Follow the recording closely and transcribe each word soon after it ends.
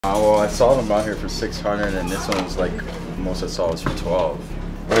Well, I saw them out here for 600, and this one was like most I saw was for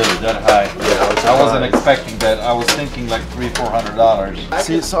 12. Really, that high? Yeah, I wasn't expecting that. I was thinking like $300-400.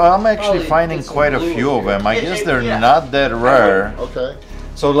 See, so I'm actually finding quite a few of them. I guess they're not that rare. Okay.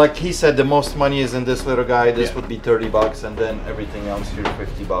 So like he said, the most money is in this little guy. This would be 30 bucks, and then everything else here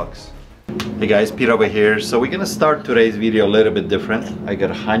 50 bucks. Hey guys, Pete over here. So we're gonna start today's video a little bit different. I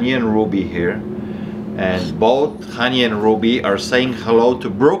got Honey and Ruby here, and both Honey and Ruby are saying hello to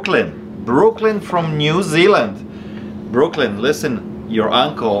Brooklyn. Brooklyn from New Zealand. Brooklyn, listen, your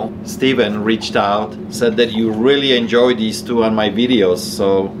uncle Steven reached out, said that you really enjoy these two on my videos.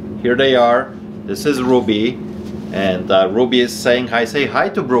 So here they are. This is Ruby, and Ruby is saying hi. Say hi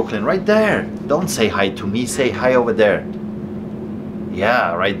to Brooklyn right there. Don't say hi to me, say hi over there.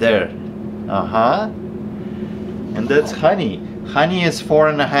 Yeah, right there. And that's Honey. Honey is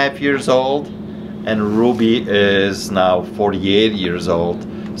 4.5 years old, and Ruby is now 48 years old.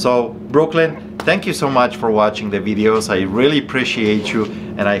 So Brooklyn, thank you so much for watching the videos. I really appreciate you,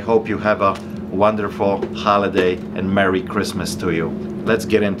 and I hope you have a wonderful holiday and Merry Christmas to you. Let's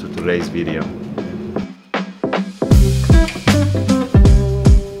get into today's video.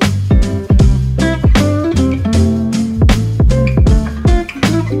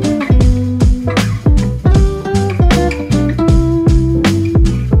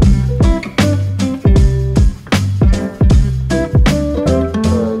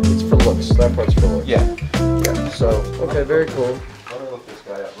 Very cool.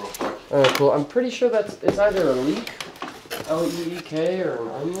 Cool. I'm pretty sure it's either a leek, L-E-E-K, or an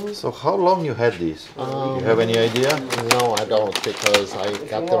onion. So how long you had these? Do you have any idea? No, I don't, because I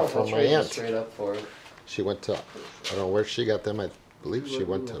got them from my aunt. Straight up for it. She went to, I don't know where she got them. I believe she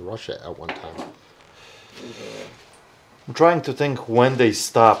went to Russia at one time. I'm trying to think when they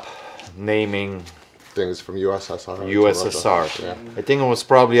stop naming things from USSR. USSR. Yeah. I think it was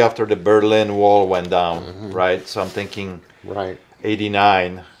probably after the Berlin Wall went down, right? So I'm thinking right.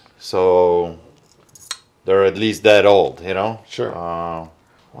 89. So they're at least that old, you know? Sure.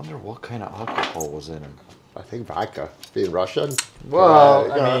 Wonder what kind of alcohol was in them. I think vodka. Being Russian?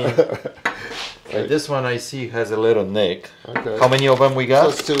 Well, I mean, this one I see has a little nick. Okay. How many of them we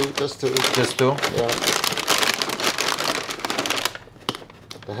got? Just two. Just two. Just two? Yeah.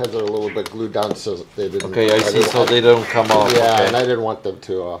 The heads are a little bit glued down so they didn't... Okay, I see, so they don't come off. Yeah, okay. and I didn't want them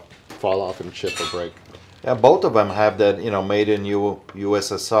to fall off and chip or break. Yeah, both of them have that, you know, made in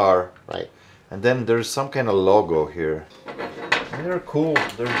USSR. Right. And then there's some kind of logo here. And they're cool.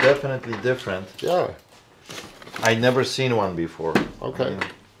 They're definitely different. Yeah. I never seen one before. Okay.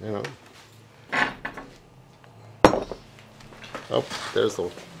 You know. Oh, there's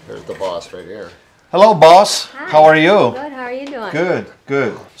the boss right here. Hello, boss. Hi. How are you? Good. How are you doing? Good,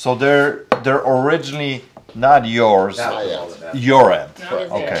 good. So they're originally not yours. Not yet. Your aunt. Right.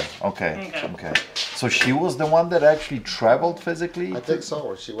 Okay. So she was the one that actually traveled physically? I think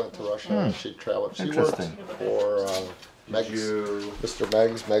so. She went to Russia. She traveled. She worked for Mr.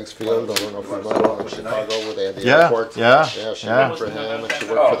 Meg's Field. I don't know if you remember in Chicago where they had the airport. Yeah. She worked for him, and she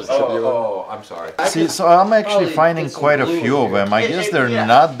worked for the Tribune. Oh, I'm sorry. See, so I'm actually finding quite a few of them. I guess they're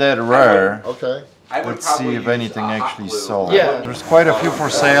not that rare. Okay. Let's see if anything actually sold. Yeah. There's quite a few for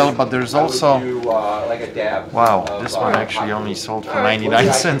sale, but there's also... like a dab. Wow, this one actually only sold for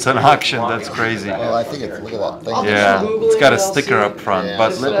 99 cents an auction. That's crazy. Well, I think it's, look at that thing. Yeah, it's got a sticker up front, Yeah.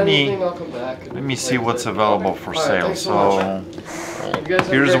 but If let me anything, I'll come back and see like what's it. available for All right, sale. thanks so So You guys have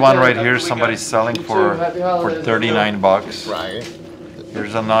a here's great one day. right here. Somebody's selling You too. for Happy holidays. 39 bucks. Right.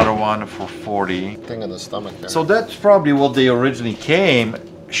 Here's another one for 40. Thing in the stomach there. So that's probably what they originally came,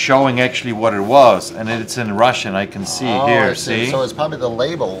 showing actually what it was, and it's in Russian. I can see here. I see. See? So it's probably the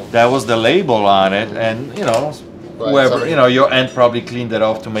label. That was the label on it, and you know, whoever, somebody- you know, your aunt probably cleaned it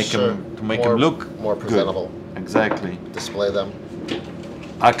off to make Sure. him look more presentable. good. Exactly. Display them.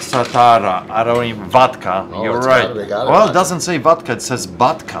 Aksatara, I don't even vodka. Oh, You're it's right. got it, they got it. Well, it doesn't say vodka; it says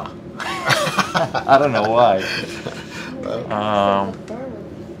vodka. I don't know why.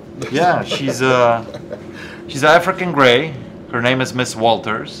 Yeah, she's an African Grey. Her name is Miss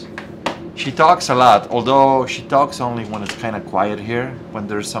Walters. She talks a lot, although she talks only when it's kind of quiet here. When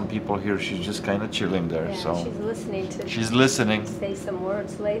there's some people here, she's just kind of chilling there. Yeah, So she's listening to. she's listening. Say some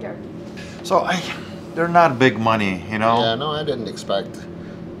words later. So they're not big money, you know. Yeah, no, I didn't expect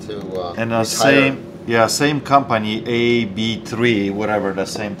to. And retire. same company, AB3, whatever, the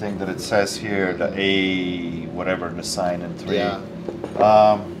same thing that it says here, the A, whatever the sign in 3. Yeah.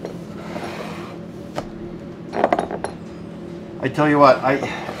 I tell you what, I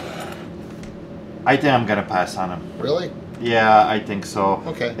think I'm gonna pass on them. Really? Yeah, I think so.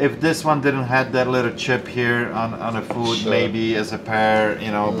 Okay. If this one didn't have that little chip here on a foot, Sure. maybe as a pair,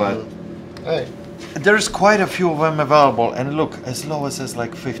 you know, but Hey, there's quite a few of them available. And look, as low as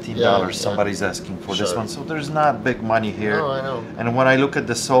like $15, Yeah, yeah. somebody's asking for this Sure. one. So there's not big money here. oh, I know. And when I look at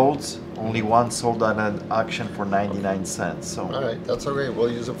the solds, only one sold at an auction for 99 cents. So All right, that's okay.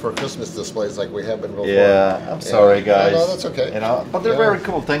 We'll use them for Christmas displays like we have been before. yeah, I'm sorry, guys. No, that's okay. You know, but they're Yeah. very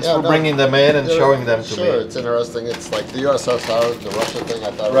cool. Thanks Yeah, for no, bringing them in and they're- showing them to Sure, me. it's interesting. It's like the USSR, the Russia thing. I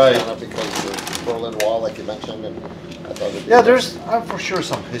thought Right. it was kind of because the Berlin Wall, like you mentioned, and I thought it'd be Yeah, there's for sure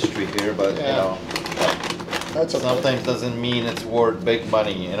some history here, but you Yeah. know, that's okay. sometimes doesn't mean it's worth big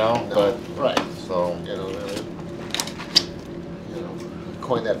money, you know. No, But right. so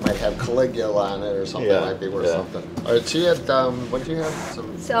Coin that might have Caligula on it or something Yeah, might be worth yeah. something. All right, she had what do you have?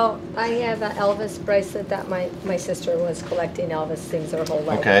 Some. So I have an Elvis bracelet that my sister was collecting Elvis things her whole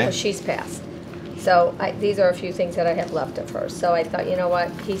life. Okay. But she's passed. So these are a few things that I have left of her. So I thought, you know what?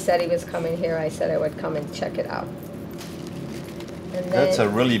 He said he was coming here. I said I would come and check it out. And then, that's a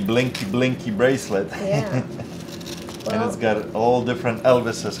really blinky bracelet. Yeah. And it's Well, got all different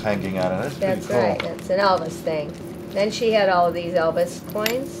Elvises hanging on it. That's pretty that's cool. right. It's an Elvis thing. Then she had all of these Elvis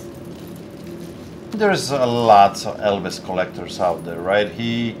coins. There's lots of Elvis collectors out there, right?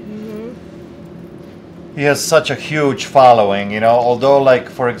 He has such a huge following, you know. Although, like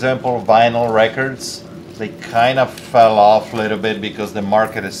for example, vinyl records, they kind of fell off a little bit because the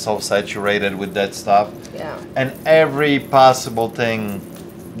market is so saturated with that stuff. Yeah. And every possible thing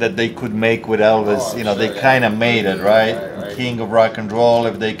that they could make with Elvis, Oh, you know, sure, they yeah. kind of made it, right? Right. King of rock and roll.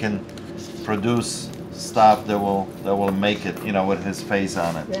 If they can produce stuff that will make it, you know, with his face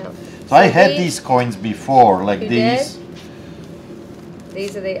on it. Yeah. So I had these coins before, like You these. did?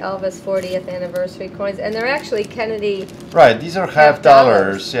 These are the Elvis 40th anniversary coins, and they're actually Kennedy. Right, these are half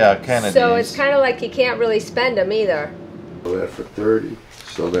dollars. Yeah, Kennedy's. So it's kind of like you can't really spend them either. Sell that for 30,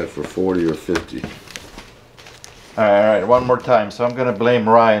 sell that for 40 or 50. All right, one more time. So I'm gonna blame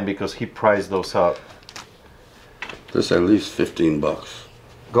Ryan because he priced those up. This at least 15 bucks.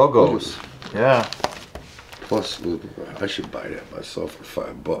 Go-Go's. Yeah. Plus, I should buy that myself for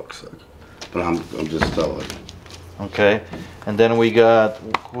 $5. But I'm just telling. Okay. And then we got,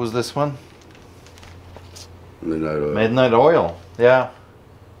 who's this one? Midnight Oil. Midnight Oil. Yeah.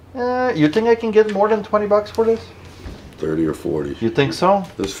 You think I can get more than 20 bucks for this? 30 or 40. You think so?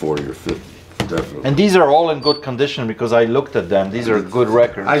 This 40 or 50, definitely. And these are all in good condition because I looked at them. These are good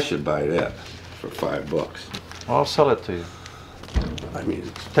records. I should buy that for $5. I'll sell it to you. I mean,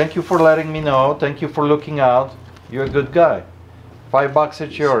 Thank you for letting me know. Thank you for looking out. You're a good guy. $5,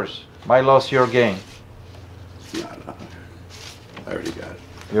 it's yours. My loss, your gain. nah. I already got it.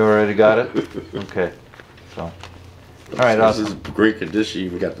 You already got it? Okay. So, all right, This awesome. is great condition. You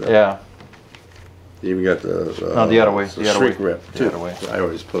even got the. Yeah. You even got the. No, the other way, The the other shrink way, wrap the too. other way. I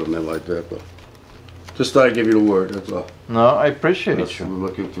always put them in like that, but just thought I'd give you the word. That's all. No, I appreciate That's you. what we're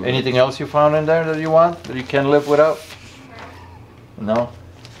looking through. Anything else you found in there that you want that you can live without? No?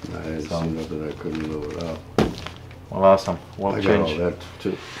 I didn't see nothing I couldn't live without. Well, awesome. We'll I got all change. that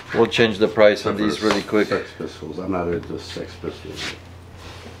too. We'll change the price on Except these for really quick. Sex Pistols. I'm not into Sex Pistols.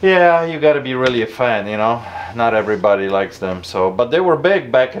 Yeah, you got to be really a fan, you know. Not everybody likes them. So, but they were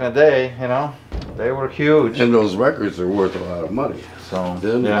big back in the day, you know. They were huge. And those records are worth a lot of money. So,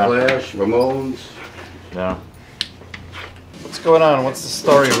 Them, yeah, Clash, Ramones. yeah. What's going on? What's the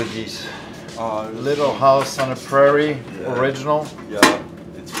story with these? Little House on the Prairie, Yeah. original. Yeah,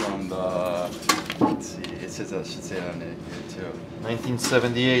 it's from the. Let's see. It says I should say it on it here too.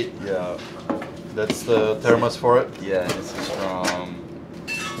 1978. Yeah, That's the thermos for it. yeah. This is from.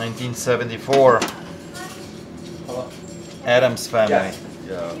 1974. Adams Family.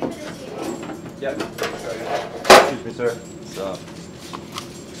 Yeah. Excuse me, sir. So,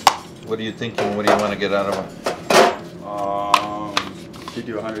 What are you thinking? What do you want to get out of them? should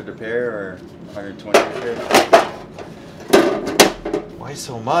you do 100 a pair or 120 a pair? Why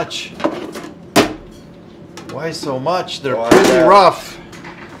so much? Why so much? They're Well, pretty yeah. rough.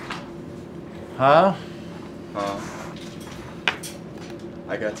 Huh?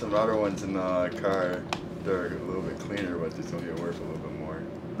 I got some other ones in the car. They're a little bit cleaner, but it's only worth a little bit more.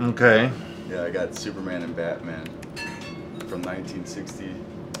 Okay. Yeah, I got Superman and Batman from 1960.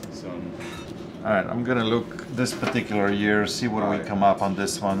 Some. Alright, I'm gonna look this particular year, see what we Alright. come up on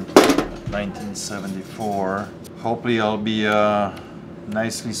this one. 1974. Hopefully I'll be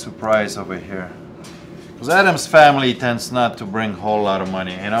nicely surprised over here. Because Adams Family tends not to bring a whole lot of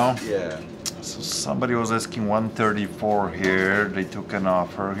money, you know? Yeah. So somebody was asking 134 here. They took an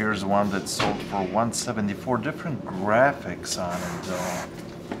offer. Here's one that sold for 174. Different graphics on it though.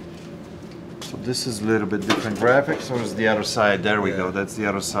 So this is a little bit different graphics. So it's the other side. There we go. That's the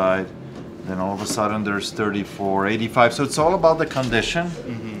other side. Then all of a sudden there's 34, 85. So it's all about the condition,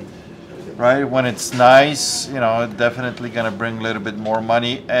 right? When it's nice, you know, it's definitely gonna bring a little bit more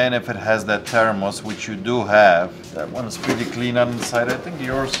money. And if it has that thermos, which you do have, that one is pretty clean on the side. I think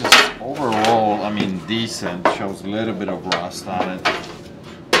yours is overall, I mean, decent. Shows a little bit of rust on it.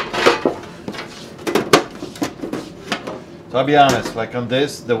 So I'll be honest, like on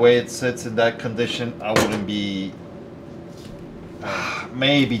this, the way it sits in that condition, I wouldn't be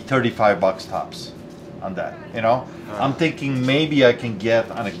maybe 35 bucks tops on that, you know? I'm thinking maybe I can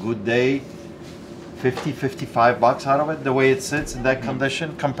get on a good day 50, 55 bucks out of it, the way it sits in that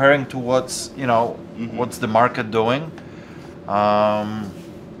condition, comparing to what's, you know, what's the market doing.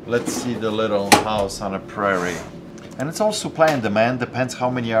 Let's see the little house on a prairie. And it's all supply and demand, depends how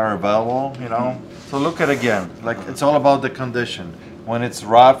many are available, you know? So look at again, like it's all about the condition. When it's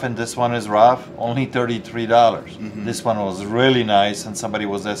rough and this one is rough, only $33. This one was really nice and somebody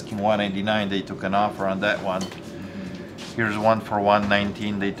was asking $189. They took an offer on that one. Here's one for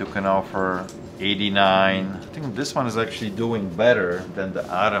 $119. They took an offer $89. I think this one is actually doing better than the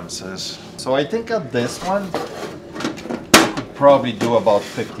Adamses. So I think on this one, I could probably do about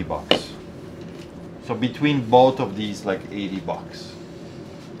 50 bucks. So between both of these, like 80 bucks.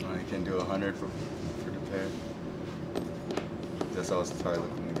 I can do 100 for the pair. That's all I was probably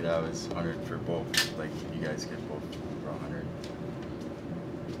looking to get out is 100 for both. Like you guys get both for 100.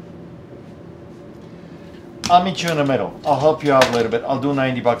 I'll meet you in the middle. I'll help you out a little bit. I'll do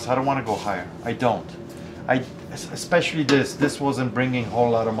 90 bucks. I don't want to go higher. I don't. Especially this wasn't bringing a whole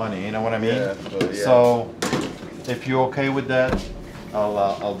lot of money. You know what I mean? Yeah, but yeah. So if you're okay with that,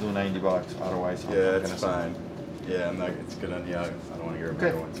 I'll do 90 bucks. Otherwise, I'm Yeah, not it's gonna fine. Yeah, I'm not. It's good on the out. I don't want to get a Okay.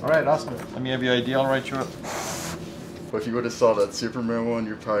 better one. All right. Awesome. Let me have your idea. I'll write you up. But if you would have saw that Superman one,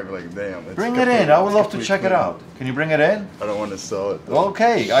 you're probably like, damn. It's Bring it in. I would love to check it out. Can you bring it in? I don't want to sell it though.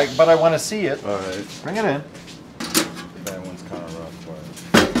 Okay. But I want to see it. All right. Bring it in. That one's kind of rough.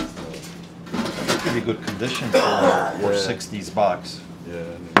 But Pretty good condition for 60s bucks. yeah.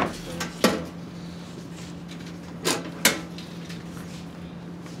 I mean,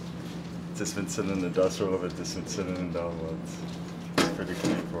 it's just been sitting in the dust for a little bit. Just been sitting in the woods. It's pretty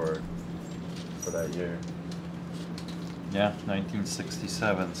clean for that year. Yeah,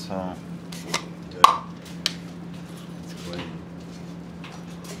 1967. So Yeah. It's clean.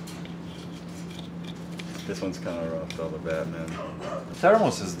 This one's kind of rough, though, the Batman. the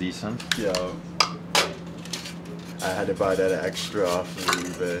thermos is decent. Yeah. I had to buy that extra off of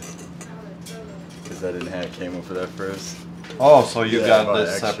eBay. Because I didn't have it came up for that first. Oh, so you Yeah, I got bought this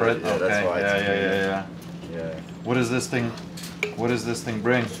extra. separate? Yeah, Okay. that's why it's Yeah. Yeah. What is this thing? What does this thing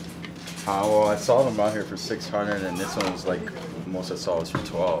bring? Well, I saw them out here for 600, and this one was like most I saw was for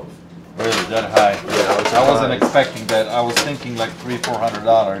 12. Really, that high? Yeah, I wasn't surprised. expecting that. I was thinking like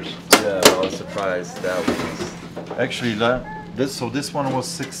 $300-400. Yeah, I was surprised that was. Actually, this one was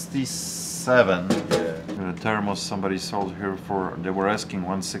 67. Yeah. The thermos somebody sold here for. They were asking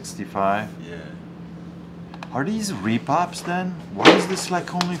 165. Yeah. Are these repops then? Why is this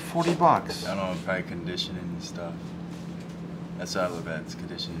like only 40 bucks? I don't know, probably conditioning and stuff. That's what I look at. It's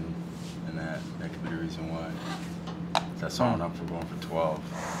conditioning, and that could be the reason why. So I saw one up for going for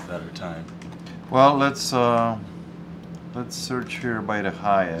 12 at a time. Well, let's search here by the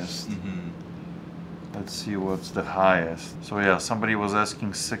highest. Let's see what's the highest. So yeah, somebody was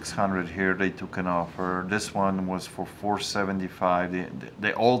asking 600 here. They took an offer. This one was for 475.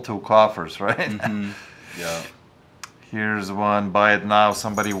 They all took offers, right? Yeah. Here's one, buy it now.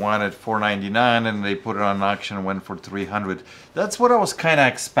 Somebody wanted $499 and they put it on auction and went for 300. That's what I was kind of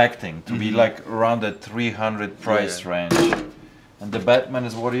expecting to be like around that 300 price range. And the Batman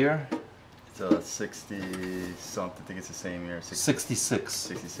is what year? It's a 60 something. I think it's the same year. 66.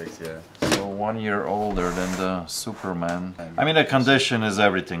 66, yeah. So 1 year older than the Superman. I mean, the condition is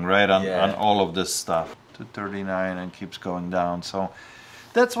everything, right? On all of this stuff. 239 and keeps going down. So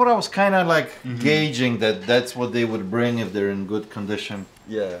that's what I was kind of like gauging that's what they would bring if they're in good condition.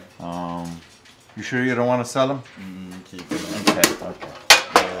 Yeah. You sure you don't want to sell them? Keep it. Okay.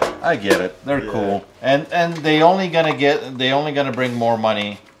 I get it. They're cool, and they only gonna bring more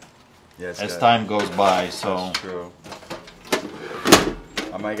money as time goes by. So That's true.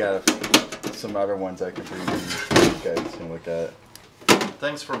 I might got some other ones I can bring in. You guys can look at.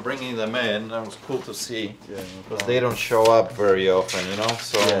 thanks for bringing them in. That was cool to see. Yeah. No Because they don't show up very often, you know.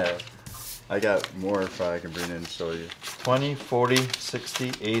 So yeah. I got more if I can bring in and show you. 20, 40,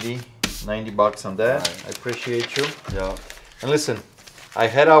 60, 80, 90 bucks on that. Right. I appreciate you. Yeah. And listen, I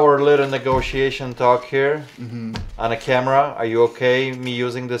had our little negotiation talk here on a camera. Are you okay me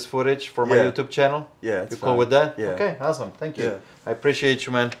using this footage for my YouTube channel? Yeah, it's You cool fine. with that? Yeah. Okay, awesome. Thank you. Yeah. I appreciate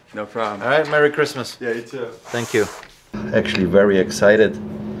you, man. No problem. All right, Merry Christmas. Yeah, you too. Thank you. Actually very excited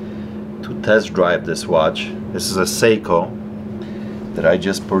to test drive this watch. This is a Seiko that I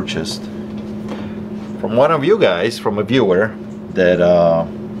just purchased from one of you guys, from a viewer, that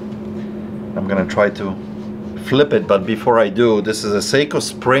I'm gonna try to flip it, but before I do, this is a Seiko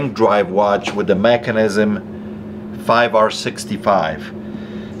spring drive watch with the mechanism 5R65.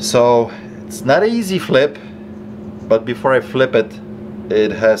 So it's not an easy flip, but before I flip it,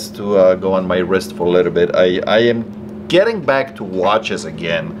 it has to go on my wrist for a little bit. I am getting back to watches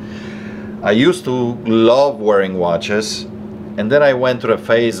again. I used to love wearing watches, and then I went through a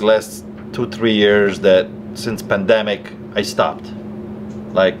phase last 2-3 years that since pandemic I stopped.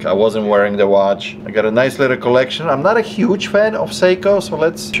 Like, I wasn't wearing the watch. I got a nice little collection. I'm not a huge fan of Seiko, so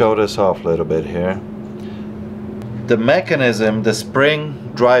let's show this off a little bit here. The mechanism, the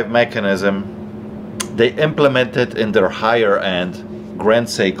spring drive mechanism, they implemented in their higher end Grand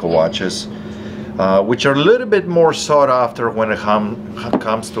Seiko watches, which are a little bit more sought after when it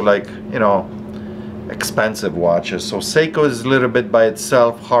comes to, like, you know, expensive watches. So Seiko is a little bit by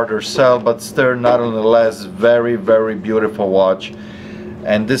itself, harder sell, but still nonetheless very, very beautiful watch.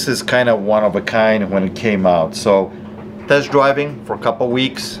 And this is kind of one of a kind when it came out. So test driving for a couple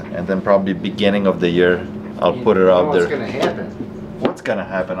weeks, and then probably beginning of the year I'll put it out there. What's gonna happen? What's gonna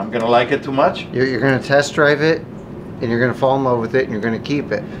happen? I'm gonna like it too much? You're gonna test drive it, and you're gonna fall in love with it, and you're gonna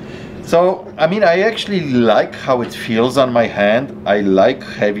keep it. So, I mean, I actually like how it feels on my hand. I like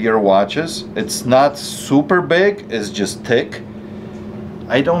heavier watches. It's not super big, it's just thick.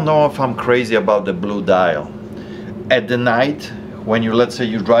 I don't know if I'm crazy about the blue dial. At the night, when you, let's say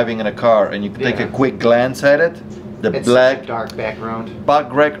you're driving in a car and you take a quick glance at it, the It's black such a dark background.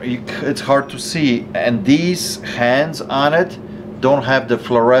 it's hard to see, and these hands on it don't have the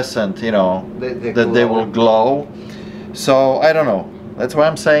fluorescent, you know, They that they glow. will glow. So I don't know. That's why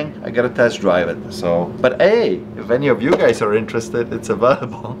I'm saying I gotta test drive it. So, but hey, if any of you guys are interested, it's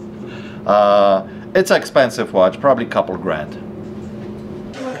available. It's an expensive watch, probably a couple grand.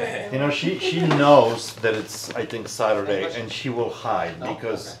 You know, she knows that it's, I think, Saturday, and she will hide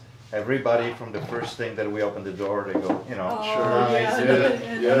because everybody from the first thing that we open the door, they go, you know, sure.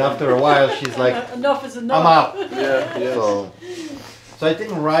 yeah. And after a while, she's like, Enough is enough. I'm out. Yeah, yeah. So I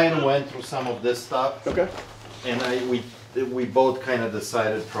think Ryan went through some of this stuff, Okay. and we both kind of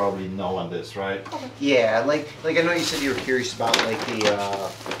decided probably no on this, right? Yeah, like I know you said you were curious about like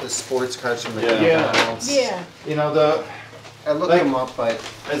the sports cards from the Yeah. McDonald's. Yeah. You know, I looked Like- them up, but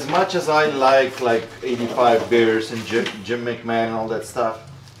as much as I like 85 beers and Jim McMahon and all that stuff,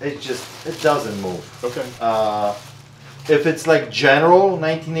 it doesn't move. Okay. If it's like general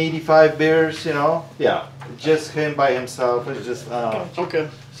 1985 beers, you know, yeah, just him by himself, it's just, Okay.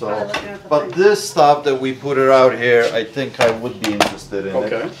 so, but this stuff that we put it out here, I think I would be interested in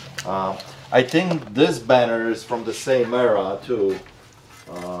Okay. it. I think this banner is from the same era too,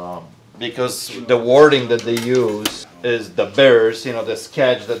 because the wording that they use is the Bears, you know, the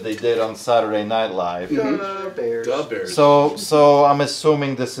sketch that they did on Saturday Night Live. Bears. The Bears. So I'm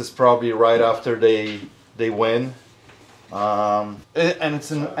assuming this is probably right after they win. And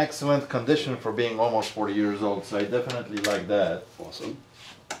it's in excellent condition for being almost 40 years old, so I definitely like that. Awesome.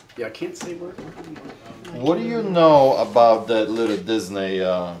 Yeah, I can't say where. What do you know about that little Disney?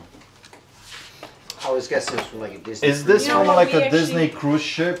 I was guessing it's from like a Disney. Is this You know from what, like we a actually- Disney cruise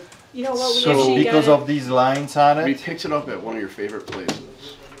ship? You know what? We So- actually Because got of these lines on We it? picked it up at one of your favorite places.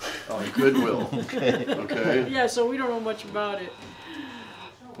 Goodwill. Okay. Yeah, so we don't know much about it.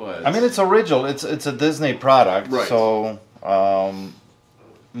 But I mean, it's original. It's a Disney product, Right. so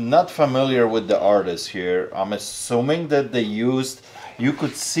not familiar with the artist here. I'm assuming that they used. You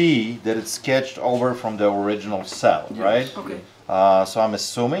could see that it's sketched over from the original cell, right? Okay. So I'm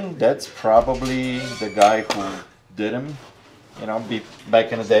assuming that's probably the guy who did him, you know,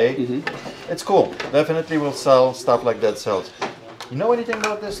 back in the day. It's cool. Definitely will sell stuff like that sells. You know anything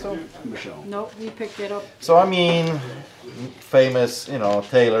about this though? Michelle. Nope, we picked it up. So I mean, famous, you know,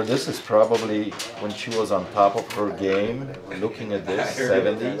 Taylor, this is probably when she was on top of her game, looking at this,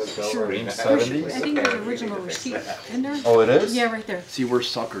 70s, scream I 70s. think there's an original receipt in there. Oh, it is? Yeah, right there. See, we're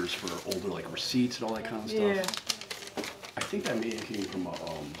suckers for older like receipts and all that kind of stuff. Yeah. I think that may have came from a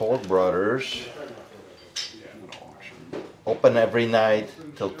Toll Brothers, an auction. open every night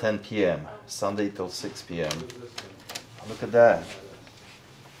till 10 p.m., Sunday till 6 p.m. Look at that.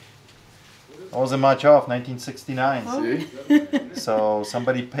 I wasn't much off, 1969. See? So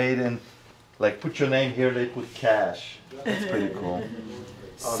somebody paid in, like, put your name here, they put cash. That's pretty cool.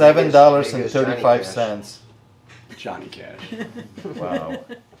 $7.35. Johnny Cash. Wow.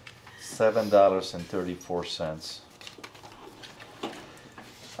 $7.34.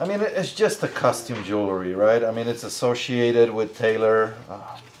 I mean, it's just a costume jewelry, right? I mean, it's associated with Taylor.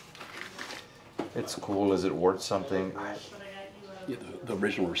 It's cool. Is it worth something? Yeah, the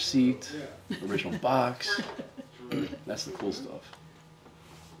original receipt, the original box. That's the cool stuff.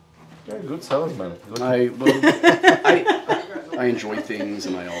 Yeah, good salesman. I enjoy things,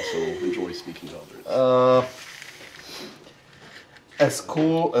 and I also enjoy speaking to others. As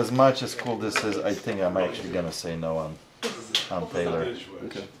much as cool this is, I think I'm actually gonna say no on Taylor.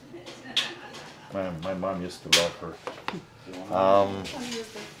 Okay. My mom used to love her.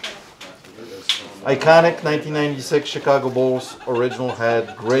 Iconic 1996 Chicago Bulls original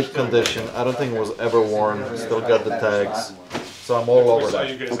hat, great condition. I don't think it was ever worn. Still got the tags, so I'm all over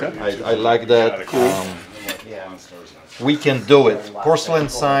that. Okay. I like that. We can do it. Porcelain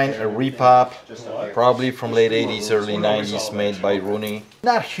sign, a repop, probably from late 80s, early 90s, made by Rooney.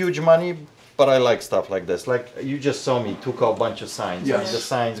 Not huge money, but I like stuff like this. Like you just saw me took a bunch of signs. Yes. I mean, the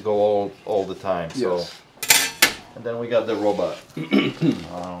signs go all the time. So, Yes. and then we got the robot.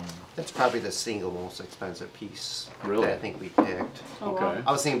 That's probably the single most expensive piece Really? that I think we picked. Oh, Okay. wow.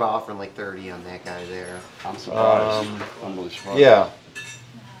 I was thinking about offering like 30 on that guy there. I'm surprised. I'm really surprised. Yeah.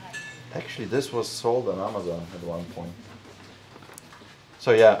 Actually, this was sold on Amazon at one point.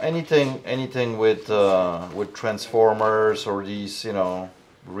 So yeah, anything with Transformers or these, you know,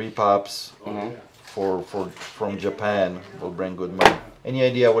 repops from Japan will bring good money. Any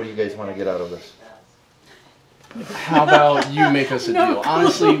idea what do you guys want to get out of this? How about you make us a deal?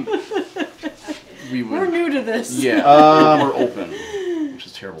 Honestly, We're new to this. Yeah, we're open, which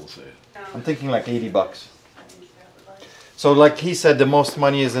is terrible to say. I'm thinking like $80. So like he said, the most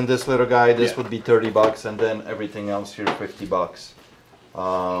money is in this little guy. This would be $30, and then everything else here $50.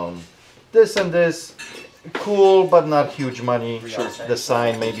 This and this, cool, but not huge money. Sure. The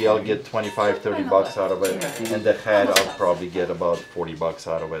sign, maybe I'll get 25, $30 out of it, and the hat I'll probably get about $40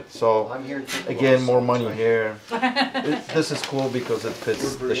 out of it. So again, more money here. This is cool because it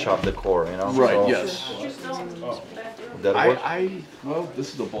fits the shop decor, you know. Right. So, Yes. would that work? Well,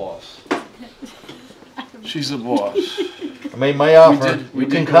 this is the boss. She's the boss. I made my offer. We You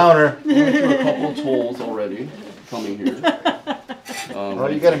can did counter. We went through a couple of tolls already coming here. Well,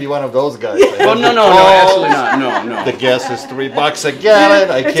 you're gonna be one of those guys. Oh no, absolutely not. No. The gas is $3 a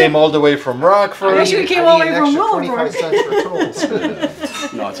gallon. I came all the way from Rockford. I wish we came all the way from Extra Willowbrook. 25 cents for tolls.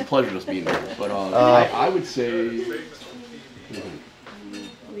 No, it's a pleasure just being here. But I would say.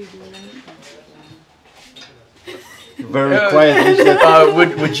 Very quiet.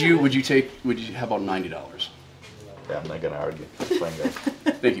 Would you how about $90? Yeah, I'm not gonna argue. It's fine, guys.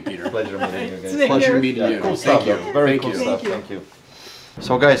 Thank you, Peter. Pleasure meeting you guys. Pleasure meeting you. Cool stuff. Thank you. Though. Very Thank cool you. stuff. Thank you.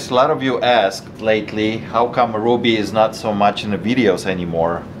 So guys, a lot of you asked lately, how come Ruby is not so much in the videos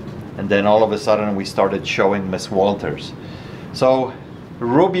anymore? And then all of a sudden we started showing Miss Walters. So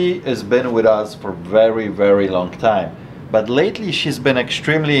Ruby has been with us for very, very long time. But lately she's been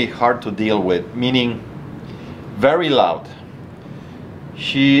extremely hard to deal with, meaning very loud.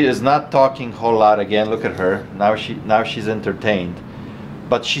 She is not talking a whole lot again. Look at her. Now she's entertained.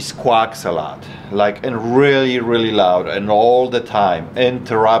 But she squawks a lot, like, and really, really loud, and all the time,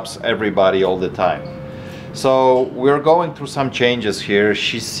 interrupts everybody all the time. So we're going through some changes here.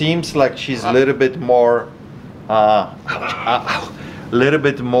 She seems like she's a little bit more,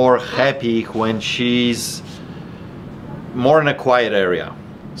 happy when she's more in a quiet area.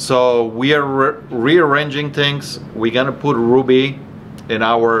 So we are rearranging things. We're gonna put Ruby in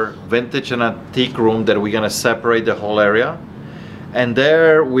our vintage and antique room that we're gonna separate the whole area. And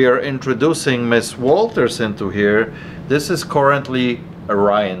there we are introducing Miss Walters into here. This is currently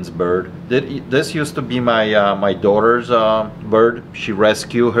Ryan's bird. This used to be my daughter's bird. She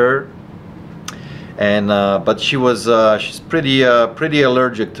rescued her, and but she's pretty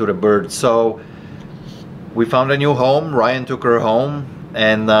allergic to the bird. So we found a new home. Ryan took her home,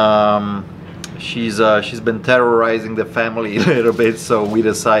 and she's been terrorizing the family a little bit. So we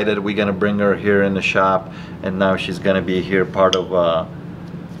decided we're gonna bring her here in the shop. And now she's gonna be here, part of our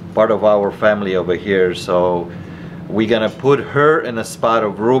family over here. So we're gonna put her in a spot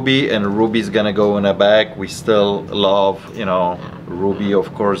of Ruby, and Ruby's gonna go in the back. We still love, you know, Ruby,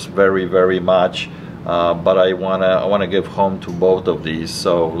 of course, very, very much. But I wanna give home to both of these.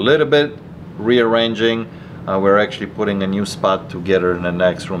 So a little bit rearranging. We're actually putting a new spot together in the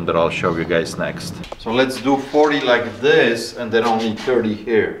next room that I'll show you guys next. So let's do 40 like this, and then only 30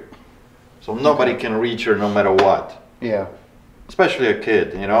 here. So nobody can reach her no matter what. Yeah. Especially a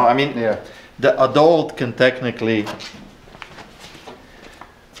kid, you know? I mean, Yeah. the adult can technically,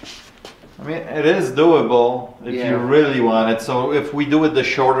 I mean, it is doable if you really want it. So if we do it the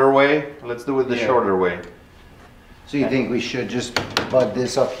shorter way, let's do it the shorter way. So you think we should just bud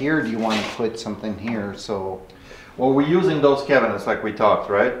this up here? Or do you want to put something here? So, well, we're using those cabinets like we talked,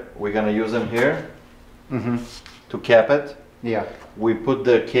 right? We're gonna use them here to cap it. Yeah. We put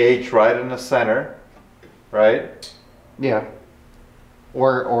the cage right in the center, right? Yeah.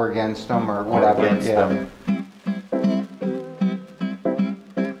 Or against them or whatever. Or against them.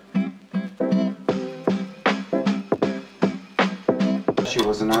 She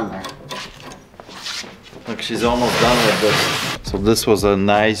wasn't on there. Look, she's almost done with this. So this was a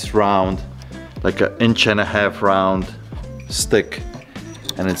nice round, like an 1.5 inch round stick,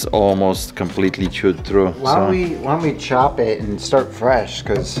 and it's almost completely chewed through. Why don't we chop it and start fresh?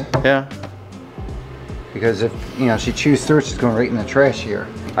 Because if you know she chews through it, she's going right in the trash here.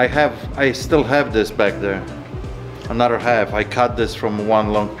 I still have this back there, another half. I cut this from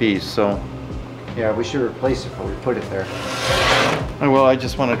one long piece, so yeah, we should replace it before we put it there. Well, I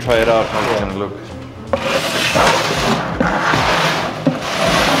just want to try it out how it's gonna look.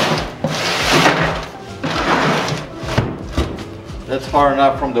 That's far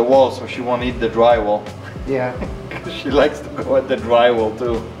enough from the wall, so she won't eat the drywall. Yeah. She likes to go at the drywall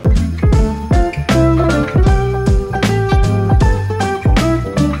too.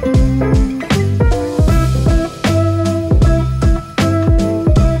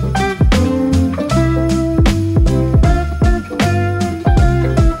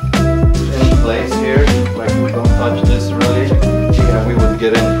 In place here, like we don't touch this really. Yeah, we would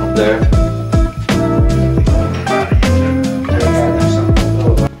get in from there.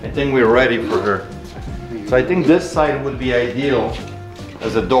 I think we're ready for her. So I think this side would be ideal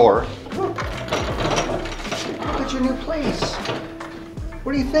as a door. Look at your new place.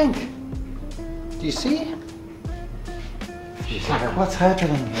 What do you think? Do you see? She's like, what's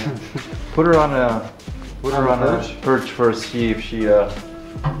happening here? Put her on a perch first, see if she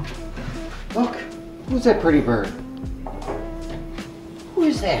Look, who's that pretty bird? Who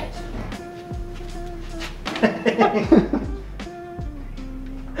is that?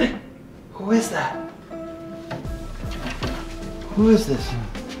 Who is that? Who is this?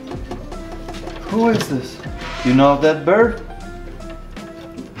 Who is this? You know that bird?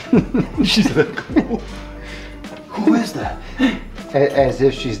 She's like, who is that? As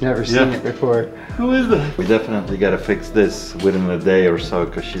if she's never seen it before. Who is that? We definitely gotta fix this within a day or so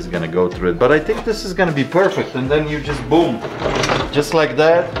because she's gonna go through it. But I think this is gonna be perfect, and then you just boom. Just like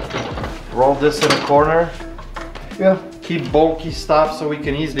that. Roll this in a corner. Yeah. Keep bulky stuff so we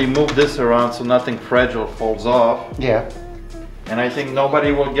can easily move this around so nothing fragile falls off. Yeah. And I think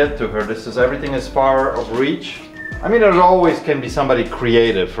nobody will get to her. This is everything is far of reach. I mean, there always can be somebody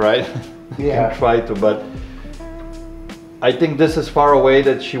creative, right? Yeah. Can try to, but I think this is far away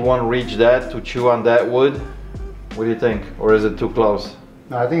that she won't reach that to chew on that wood. What do you think? Or is it too close?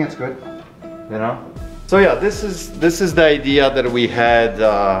 No, I think it's good. You know? So yeah, this is the idea that we had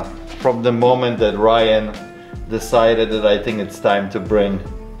from the moment that Ryan decided that I think it's time to bring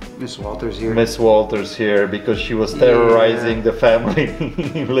Miss Walters here. Miss Walters here because she was terrorizing the family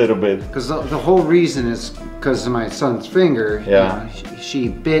a little bit. Because the whole reason is because of my son's finger. Yeah. You know, she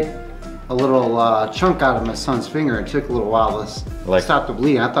bit a little chunk out of my son's finger. It took a little while to stop the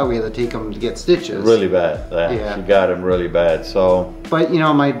bleeding. I thought we had to take him to get stitches. Really bad. Yeah. She got him really bad. So. But you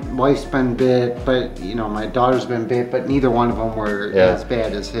know, my wife's been bit, but you know, my daughter's been bit, but neither one of them were as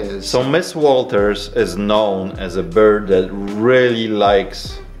bad as his. So Miss Walters is known as a bird that really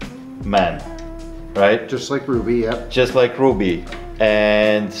likes men, right? Just like Ruby, yep. Just like Ruby.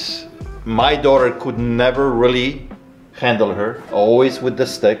 And my daughter could never really handle her, always with the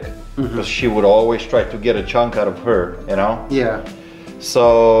stick, because she would always try to get a chunk out of her, you know? Yeah.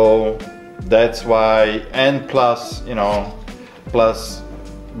 So that's why, and plus, you know, plus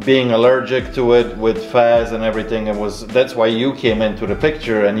being allergic to it with Faz and everything, that's why you came into the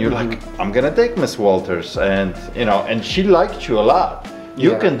picture and you're like, I'm gonna take Miss Walters, and you know, and she liked you a lot.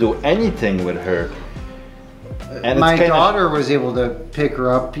 You can do anything with her. And my daughter was able to pick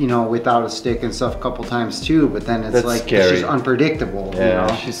her up, you know, without a stick and stuff a couple times too, but then it's like scary. She's unpredictable. Yeah,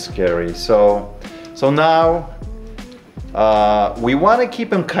 you know? She's scary. So now we want to keep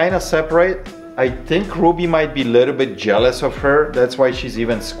them kind of separate. I think Ruby might be a little bit jealous of her. That's why she's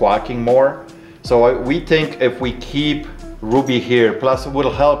even squawking more. So we think if we keep Ruby here, plus it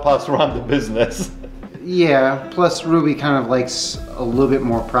will help us run the business. Yeah, plus Ruby kind of likes a little bit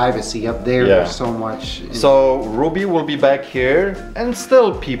more privacy up there. There's so much. So Ruby will be back here and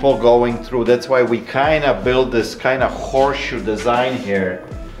still people going through. That's why we kind of build this kind of horseshoe design here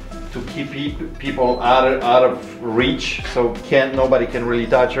to keep people out of reach, so nobody can really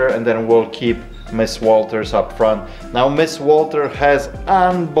touch her, and then we'll keep Miss Walters up front. Now Miss Walter has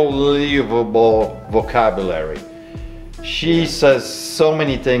unbelievable vocabulary. She says so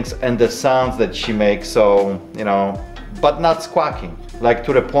many things, and the sounds that she makes, so you know, but not squawking, like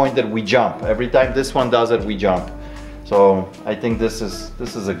to the point that we jump. Every time this one does it, we jump. So I think this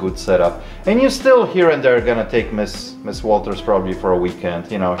is a good setup. And you still here and there gonna take Miss Walters probably for a weekend,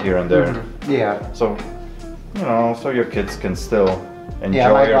 you know, here and there. Mm-hmm. Yeah. So, you know, so your kids can still enjoy.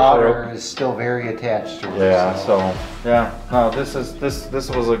 Yeah, my her daughter is still very attached to her. Yeah. So yeah, no, this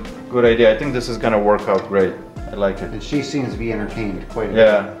was a good idea. I think this is gonna work out great. I like it. And she seems to be entertained quite a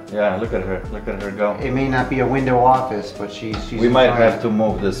bit. Yeah, look at her go. It may not be a window office, but she's we might have to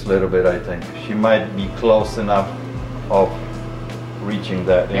move this a little bit, I think. She might be close enough of reaching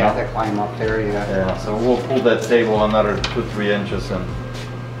that, you know? To climb up there, Yeah, so we'll pull that table another 2-3 inches and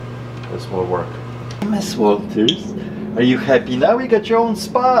this will work. Miss Walters, are you happy now? You got your own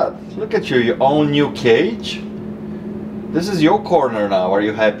spot. Look at you, your own new cage. This is your corner now. Are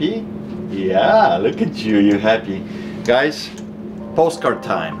you happy? Yeah, look at you, you're happy. Guys, postcard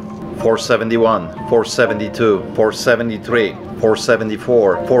time. 471, 472, 473,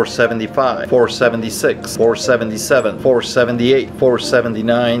 474, 475, 476, 477, 478,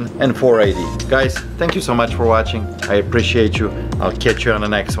 479, and 480. Guys, thank you so much for watching. I appreciate you. I'll catch you on the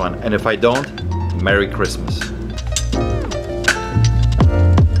next one. And if I don't, Merry Christmas.